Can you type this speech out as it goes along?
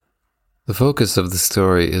The focus of the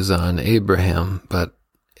story is on Abraham, but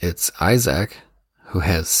it's Isaac who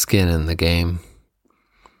has skin in the game.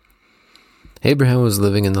 Abraham was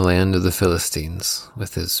living in the land of the Philistines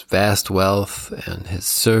with his vast wealth and his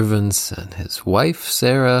servants and his wife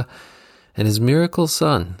Sarah and his miracle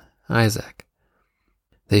son Isaac.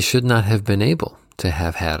 They should not have been able to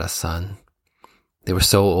have had a son. They were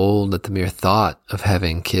so old that the mere thought of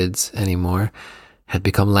having kids anymore had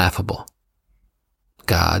become laughable.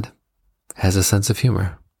 God has a sense of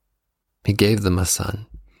humor. He gave them a son,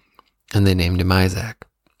 and they named him Isaac.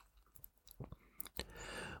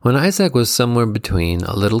 When Isaac was somewhere between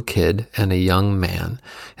a little kid and a young man,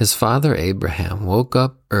 his father Abraham woke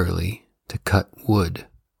up early to cut wood.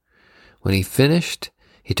 When he finished,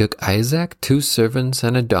 he took Isaac, 2 servants,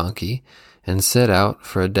 and a donkey, and set out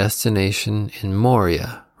for a destination in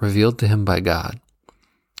Moriah, revealed to him by God.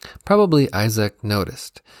 Probably Isaac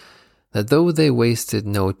noticed that though they wasted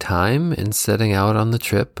no time in setting out on the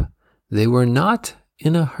trip, they were not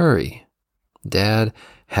in a hurry. Dad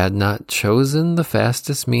had not chosen the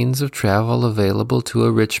fastest means of travel available to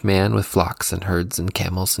a rich man with flocks and herds and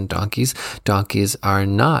camels and donkeys. Donkeys are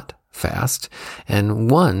not fast, and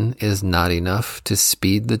one is not enough to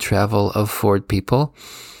speed the travel of 4 people.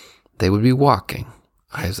 They would be walking,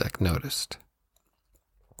 Isaac noticed.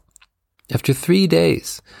 After 3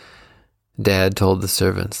 days, Dad told the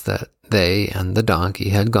servants that they and the donkey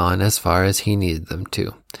had gone as far as he needed them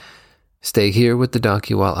to. Stay here with the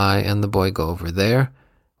donkey while I and the boy go over there.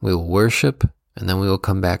 We will worship, and then we will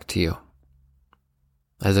come back to you.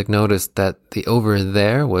 Isaac noticed that the over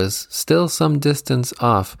there was still some distance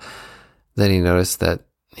off. Then he noticed that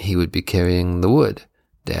he would be carrying the wood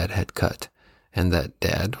Dad had cut, and that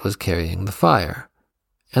Dad was carrying the fire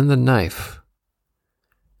and the knife.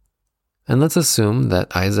 And let's assume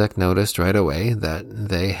that Isaac noticed right away that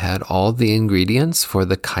they had all the ingredients for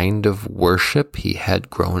the kind of worship he had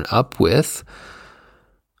grown up with,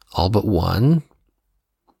 all but one.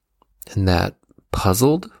 And that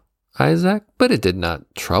puzzled Isaac, but it did not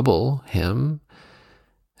trouble him.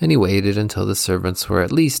 And he waited until the servants were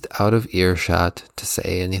at least out of earshot to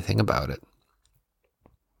say anything about it.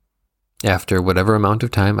 After whatever amount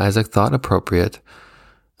of time Isaac thought appropriate,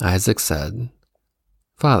 Isaac said,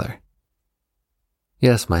 "Father."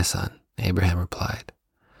 "Yes, my son," Abraham replied.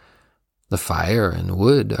 "The fire and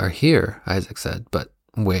wood are here," Isaac said, "but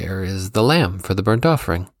where is the lamb for the burnt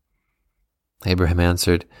offering?" Abraham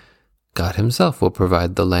answered, "God himself will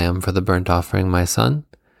provide the lamb for the burnt offering, my son."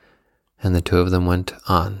 And the 2 of them went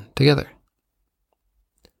on together.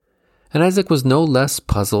 And Isaac was no less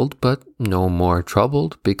puzzled, but no more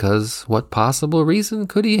troubled, because what possible reason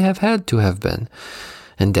could he have had to have been?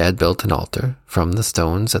 And Dad built an altar from the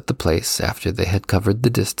stones at the place after they had covered the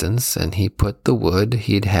distance, and he put the wood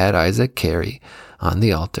he'd had Isaac carry on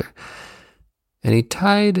the altar. And he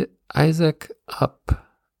tied Isaac up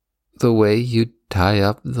the way you'd tie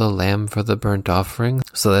up the lamb for the burnt offering,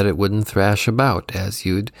 so that it wouldn't thrash about as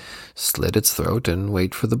you'd slit its throat and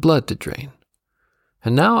wait for the blood to drain.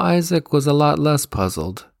 And now Isaac was a lot less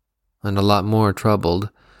puzzled and a lot more troubled,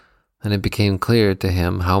 and it became clear to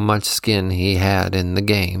him how much skin he had in the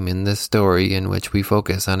game in this story in which we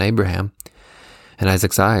focus on Abraham. And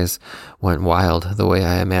Isaac's eyes went wild the way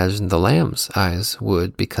I imagined the lamb's eyes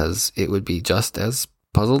would, because it would be just as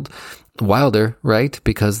puzzled. Wilder, right?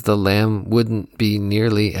 Because the lamb wouldn't be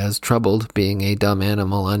nearly as troubled, being a dumb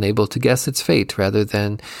animal unable to guess its fate, rather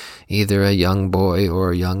than either a young boy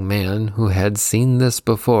or a young man who had seen this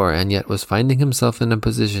before and yet was finding himself in a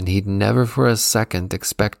position he'd never for a second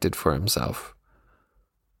expected for himself.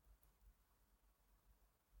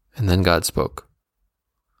 And then God spoke.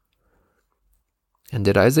 And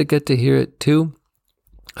did Isaac get to hear it too?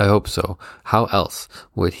 I hope so. How else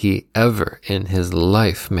would he ever in his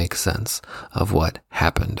life make sense of what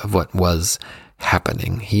happened, of what was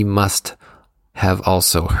happening? He must have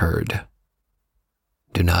also heard.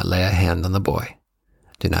 Do not lay a hand on the boy.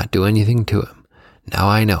 Do not do anything to him. Now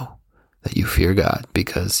I know that you fear God,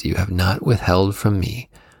 because you have not withheld from me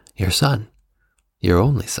your son, your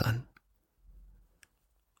only son.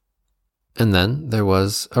 And then there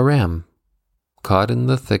was a ram caught in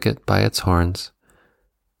the thicket by its horns,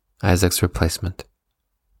 Isaac's replacement.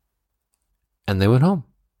 And they went home.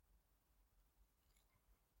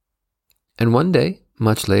 And one day,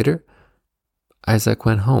 much later, Isaac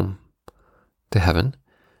went home to heaven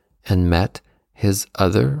and met his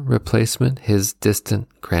other replacement, his distant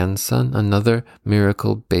grandson, another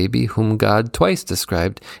miracle baby whom God twice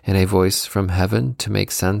described in a voice from heaven to make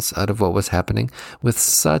sense out of what was happening, with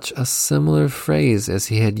such a similar phrase as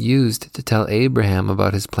he had used to tell Abraham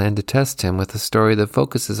about his plan to test him, with a story that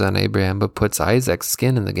focuses on Abraham but puts Isaac's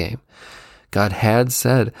skin in the game. God had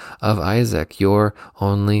said of Isaac, your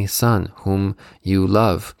only son, whom you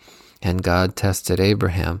love. And God tested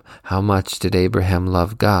Abraham. How much did Abraham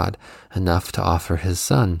love God? Enough to offer his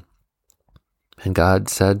son. And God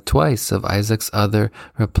said twice of Isaac's other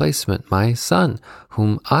replacement, my son,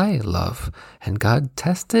 whom I love. And God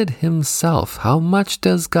tested himself. How much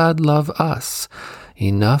does God love us?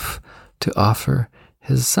 Enough to offer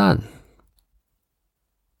his son.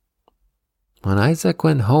 When Isaac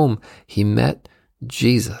went home, he met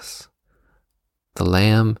Jesus, the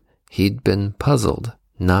lamb he'd been puzzled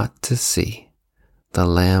not to see, the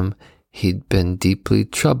lamb he'd been deeply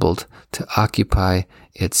troubled to occupy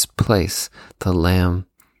its place, the lamb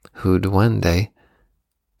who'd one day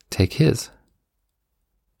take his.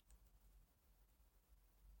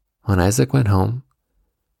 When Isaac went home,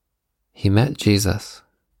 he met Jesus.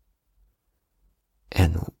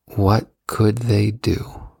 And what could they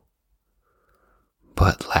do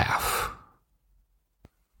but laugh?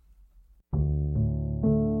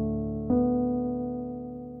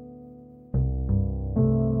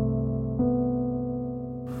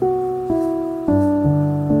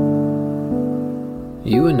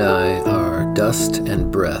 You and I are dust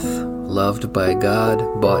and breath, loved by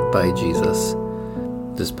God, bought by Jesus.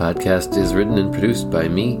 This podcast is written and produced by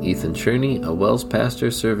me, Ethan Cherney, a WELS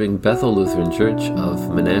pastor serving Bethel Lutheran Church of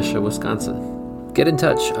Menasha, Wisconsin. Get in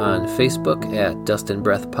touch on Facebook at Dust and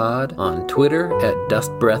Breath Pod, on Twitter at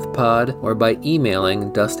Dust Breath Pod, or by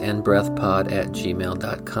emailing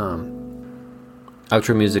dustandbreathpod@gmail.com.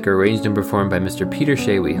 Outro music arranged and performed by Mr. Peter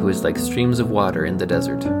Shawy, who is like streams of water in the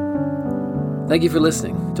desert. Thank you for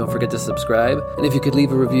listening. Don't forget to subscribe. And if you could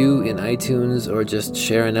leave a review in iTunes or just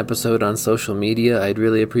share an episode on social media, I'd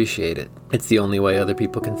really appreciate it. It's the only way other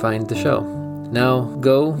people can find the show. Now,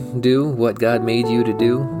 go do what God made you to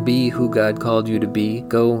do. Be who God called you to be.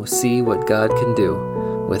 Go see what God can do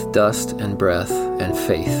with dust and breath and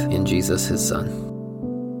faith in Jesus, his Son.